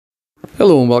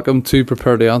Hello and welcome to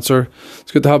Prepare to Answer.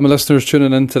 It's good to have my listeners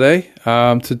tuning in today.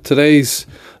 Today's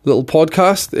little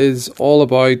podcast is all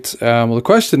about, the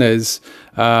question is,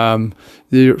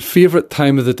 your favourite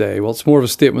time of the day. Well, it's more of a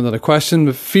statement than a question.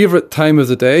 The favourite time of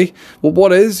the day. Well,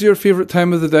 what is your favourite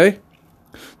time of the day?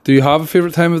 Do you have a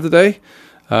favourite time of the day?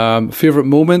 Favourite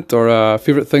moment or a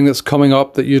favourite thing that's coming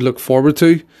up that you look forward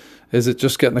to? Is it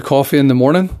just getting a coffee in the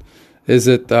morning? Is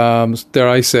it, dare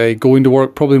I say, going to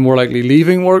work, probably more likely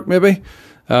leaving work maybe?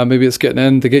 Maybe it's getting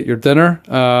in to get your dinner.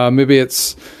 Maybe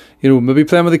it's, maybe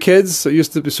playing with the kids. I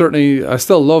used to be I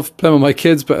still love playing with my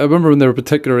kids, but I remember when they were a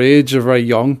particular age, they're very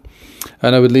young,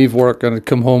 and I would leave work and I'd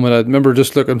come home and I remember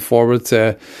just looking forward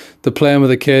to playing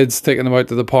with the kids, taking them out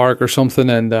to the park or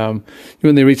something, and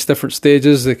when they reach different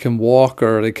stages, they can walk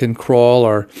or they can crawl,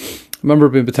 or I remember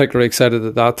being particularly excited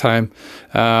at that time.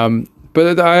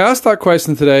 But I asked that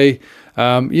question today.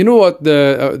 You know what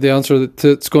the answer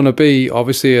it's going to be?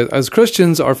 Obviously, as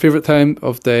Christians, our favourite time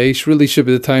of day really should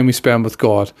be the time we spend with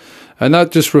God. And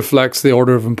that just reflects the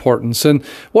order of importance. And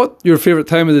what your favourite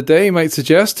time of the day might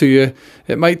suggest to you,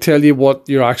 it might tell you what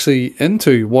you're actually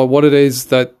into, what it is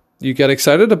that you get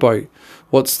excited about.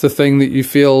 What's the thing that you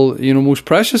feel, most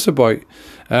precious about?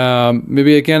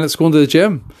 Maybe, again, it's going to the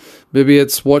gym. Maybe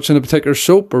it's watching a particular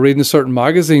soap or reading a certain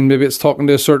magazine. Maybe it's talking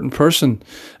to a certain person.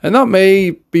 And that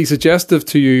may be suggestive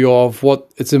to you of what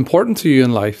it's important to you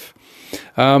in life.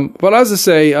 But as I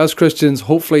say, as Christians,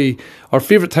 hopefully our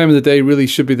favourite time of the day really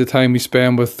should be the time we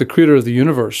spend with the creator of the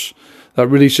universe. That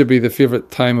really should be the favourite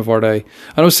time of our day.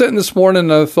 And I was sitting this morning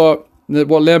and I thought that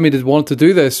what led me to want to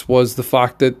do this was the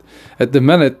fact that at the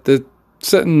minute that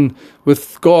sitting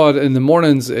with God in the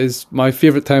mornings is my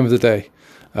favourite time of the day.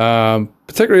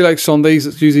 Particularly like Sundays,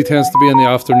 it usually tends to be in the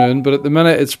afternoon, but at the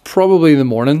minute it's probably in the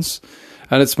mornings,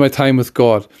 and it's my time with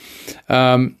God.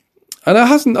 And it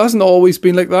hasn't always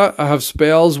been like that. I have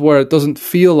spells where it doesn't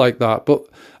feel like that, but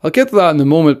I'll get to that in a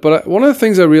moment. But one of the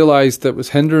things I realised that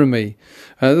was hindering me,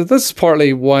 this is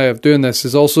partly why I'm doing this,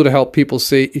 is also to help people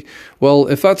see, well,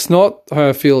 if that's not how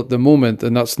I feel at the moment,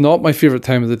 and that's not my favourite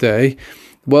time of the day,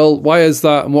 well, why is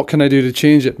that, and what can I do to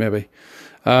change it maybe?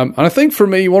 And I think for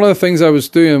me, one of the things I was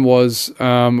doing was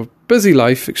busy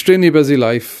life, extremely busy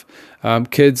life,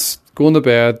 kids going to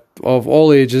bed of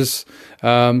all ages.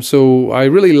 So I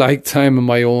really like time on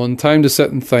my own, time to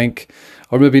sit and think,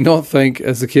 or maybe not think,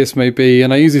 as the case may be.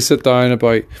 And I usually sit down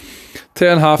about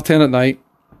 10, half 10 at night,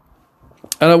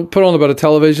 and I'll put on a bit of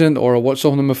television or I'll watch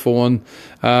something on my phone.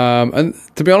 And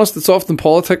to be honest, it's often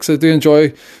politics. I do enjoy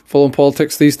following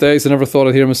politics these days. I never thought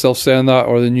I'd hear myself saying that,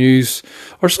 or the news,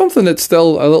 or something that's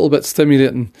still a little bit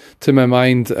stimulating to my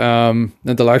mind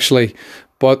intellectually.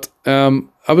 But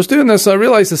I was doing this and I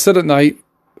realised I sit at night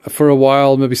for a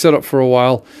while, maybe sit up for a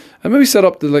while, and maybe sit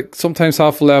up to like sometimes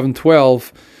half 11,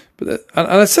 12. And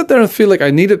I sit there and feel like I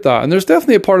needed that. And there's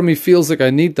definitely a part of me feels like I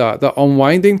need that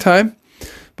unwinding time.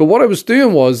 But what I was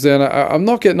doing was then I'm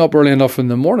not getting up early enough in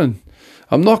the morning.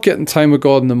 I'm not getting time with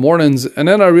God in the mornings. And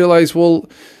then I realized, well,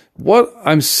 what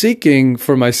I'm seeking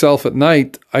for myself at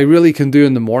night, I really can do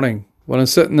in the morning. When I'm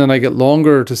sitting and I get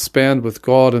longer to spend with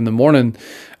God in the morning,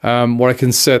 where I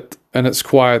can sit and it's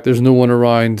quiet, there's no one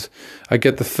around, I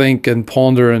get to think and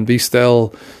ponder and be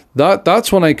still.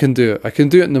 That's when I can do it. I can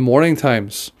do it in the morning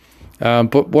times.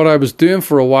 But what I was doing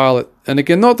for a while, and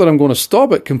again, not that I'm going to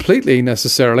stop it completely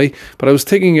necessarily, but I was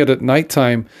taking it at night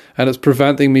time, and it's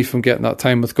preventing me from getting that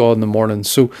time with God in the morning.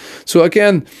 So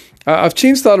again, I've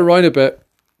changed that around a bit,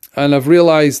 and I've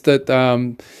realized that,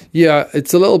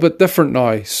 it's a little bit different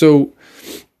now. So,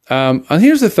 and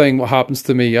here's the thing, what happens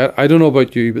to me, I don't know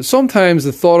about you, but sometimes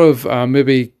the thought of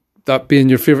maybe that being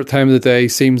your favorite time of the day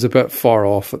seems a bit far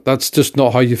off. That's just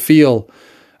not how you feel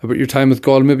about your time with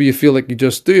God. Maybe you feel like you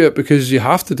just do it because you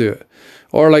have to do it.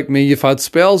 Or like me, you've had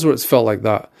spells where it's felt like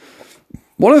that.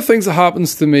 One of the things that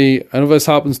happens to me, and if this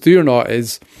happens to you or not,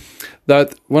 is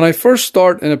that when I first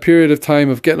start in a period of time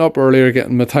of getting up earlier,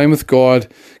 getting my time with God,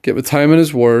 get my time in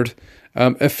His Word,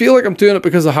 I feel like I'm doing it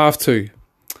because I have to.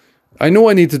 I know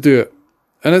I need to do it.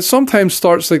 And it sometimes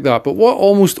starts like that. But what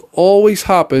almost always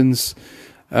happens,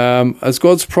 as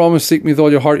God's promise, seek me with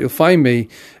all your heart, you'll find me,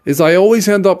 is I always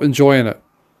end up enjoying it.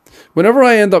 Whenever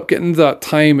I end up getting to that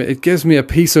time, it gives me a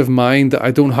peace of mind that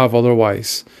I don't have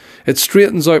otherwise. It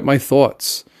straightens out my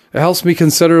thoughts. It helps me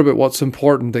consider about what's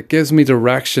important. It gives me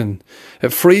direction.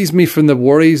 It frees me from the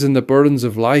worries and the burdens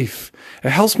of life.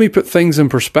 It helps me put things in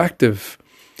perspective.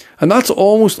 And that's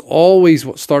almost always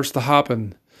what starts to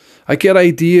happen. I get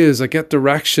ideas, I get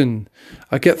direction,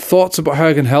 I get thoughts about how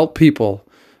I can help people.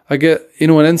 I get,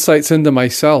 an insights into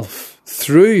myself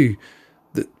through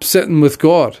sitting with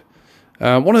God.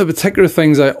 One of the particular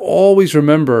things I always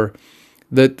remember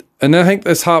that And I think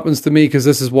this happens to me because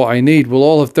this is what I need. We'll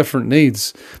all have different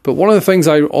needs. But one of the things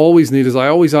I always need is I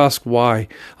always ask why.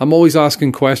 I'm always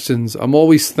asking questions. I'm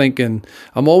always thinking.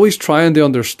 I'm always trying to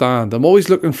understand. I'm always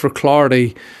looking for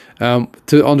clarity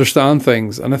to understand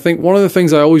things. And I think one of the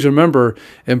things I always remember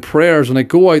in prayers, when I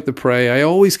go out to pray, I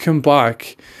always come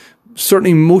back.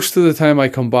 Certainly most of the time I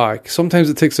come back. Sometimes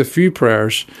it takes a few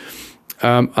prayers.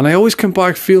 And I always come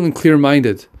back feeling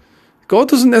clear-minded. God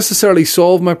doesn't necessarily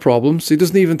solve my problems. He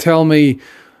doesn't even tell me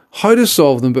how to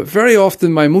solve them. But very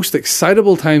often my most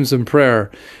excitable times in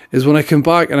prayer is when I come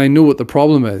back and I know what the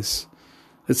problem is.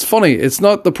 It's funny. It's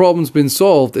not the problem's been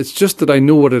solved. It's just that I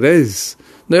know what it is.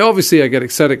 Now, obviously, I get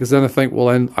excited because then I think,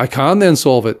 well, I can then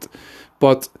solve it.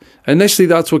 But initially,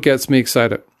 that's what gets me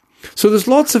excited. So there's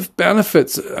lots of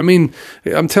benefits. I mean,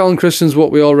 I'm telling Christians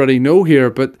what we already know here,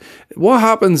 but what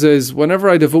happens is whenever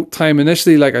I devote time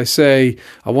initially, like I say,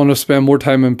 I want to spend more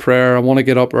time in prayer. I want to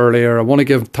get up earlier. I want to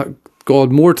give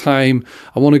God more time.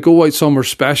 I want to go out somewhere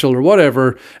special or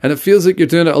whatever. And it feels like you're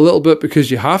doing it a little bit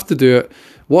because you have to do it.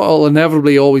 What will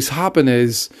inevitably always happen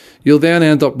is you'll then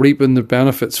end up reaping the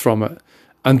benefits from it.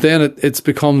 And then it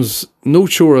becomes no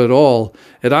chore at all.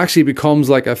 It actually becomes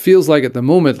like, it feels like at the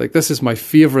moment, like this is my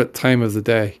favourite time of the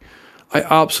day. I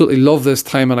absolutely love this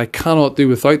time and I cannot do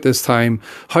without this time.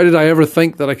 How did I ever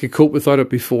think that I could cope without it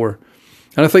before?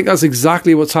 And I think that's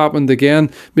exactly what's happened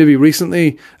again, maybe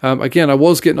recently. Again, I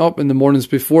was getting up in the mornings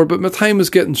before, but my time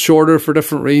was getting shorter for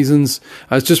different reasons.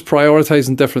 I was just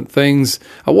prioritising different things.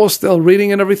 I was still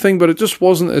reading and everything, but it just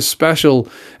wasn't as special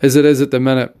as it is at the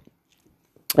minute.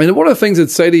 And one of the things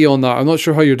I'd say to you on that, I'm not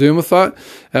sure how you're doing with that,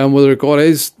 whether God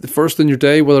is the first in your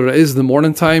day, whether it is the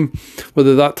morning time,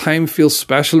 whether that time feels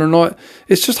special or not.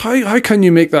 It's just how can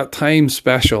you make that time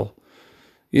special?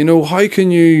 You know, how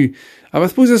can you, I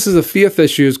suppose this is a faith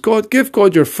issue, is give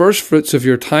God your first fruits of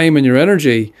your time and your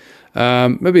energy.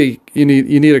 Maybe you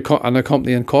need an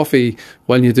accompanying coffee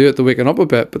when you do it to waken up a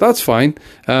bit, but that's fine.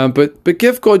 But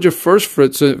give God your first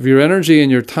fruits of your energy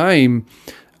and your time.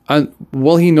 And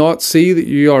will he not see that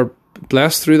you are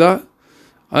blessed through that?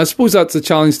 I suppose that's a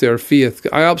challenge to our faith.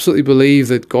 I absolutely believe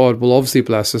that God will obviously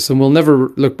bless us and we'll never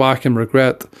look back and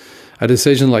regret a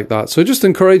decision like that. So it just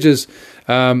encourages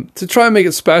to try and make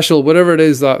it special, whatever it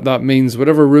is that means,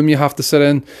 whatever room you have to sit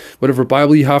in, whatever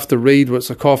Bible you have to read, what's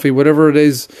a coffee, whatever it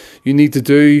is you need to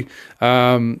do,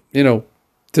 to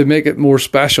make it more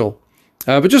special.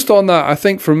 But just on that, I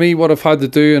think for me, what I've had to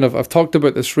do, and I've talked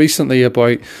about this recently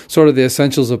about sort of the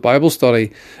essentials of Bible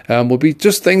study, will be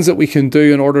just things that we can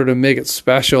do in order to make it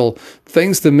special,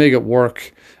 things to make it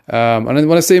work. And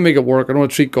when I say make it work, I don't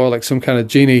want to treat God like some kind of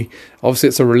genie. Obviously,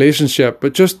 it's a relationship,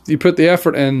 but just you put the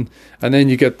effort in, and then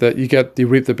you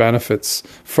reap the benefits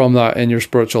from that in your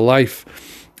spiritual life.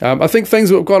 I think things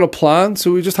that we've got to plan,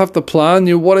 so we just have to plan.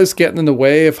 What is getting in the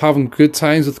way of having good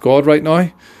times with God right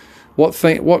now? What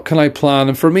can I plan?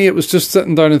 And for me, it was just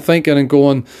sitting down and thinking and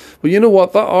going, well, you know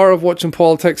what, that hour of watching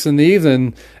politics in the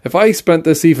evening, if I spent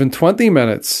this even 20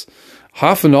 minutes,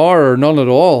 half an hour or none at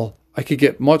all, I could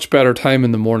get much better time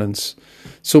in the mornings.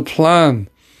 So plan,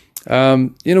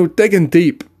 digging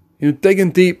deep,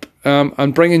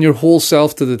 and bringing your whole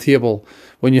self to the table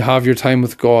when you have your time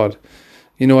with God.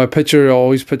 I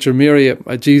always picture Mary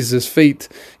at Jesus' feet,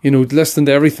 listening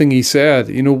to everything he said.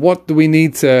 What do we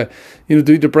need to,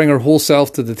 do to bring our whole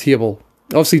self to the table?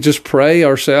 Obviously, just pray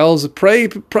ourselves. Pray.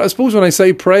 I suppose when I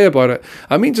say pray about it,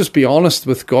 I mean just be honest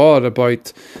with God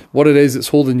about what it is that's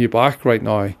holding you back right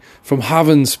now from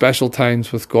having special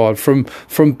times with God, from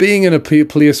being in a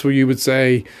place where you would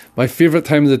say, my favourite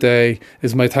time of the day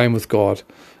is my time with God.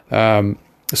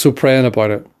 So praying about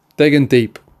it, digging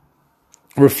deep.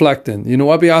 Reflecting,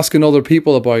 I'd be asking other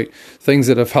people about things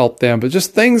that have helped them, but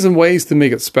just things and ways to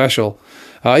make it special.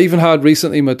 I even had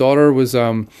recently, my daughter was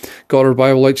got her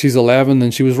Bible out. She's 11,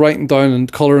 and she was writing down and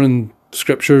colouring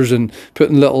scriptures and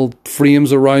putting little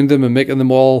frames around them and making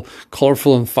them all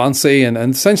colourful and fancy, and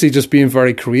essentially just being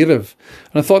very creative.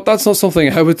 And I thought that's not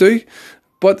something I would do,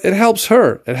 but it helps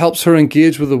her. It helps her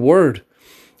engage with the Word.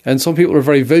 And some people are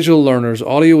very visual learners,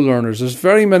 audio learners. There's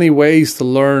very many ways to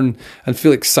learn and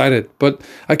feel excited. But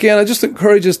again, I just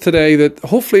encourage us today that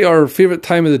hopefully our favourite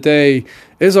time of the day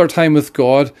is our time with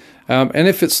God. And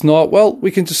if it's not, well,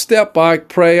 we can just step back,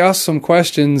 pray, ask some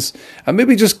questions, and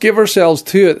maybe just give ourselves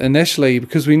to it initially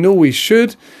because we know we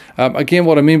should. Again,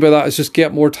 what I mean by that is just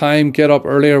get more time, get up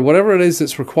earlier, whatever it is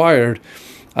that's required.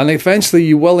 And eventually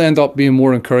you will end up being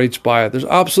more encouraged by it. There's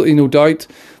absolutely no doubt.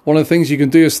 One of the things you can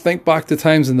do is think back to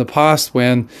times in the past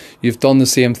when you've done the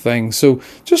same thing. So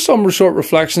just some short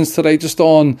reflections today just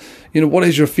on, what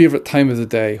is your favourite time of the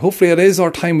day? Hopefully it is our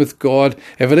time with God.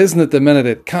 If it isn't at the minute,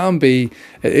 it can be.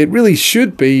 It really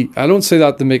should be. I don't say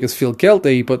that to make us feel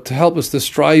guilty, but to help us to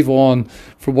strive on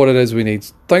for what it is we need.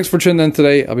 Thanks for tuning in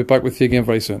today. I'll be back with you again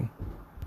very soon.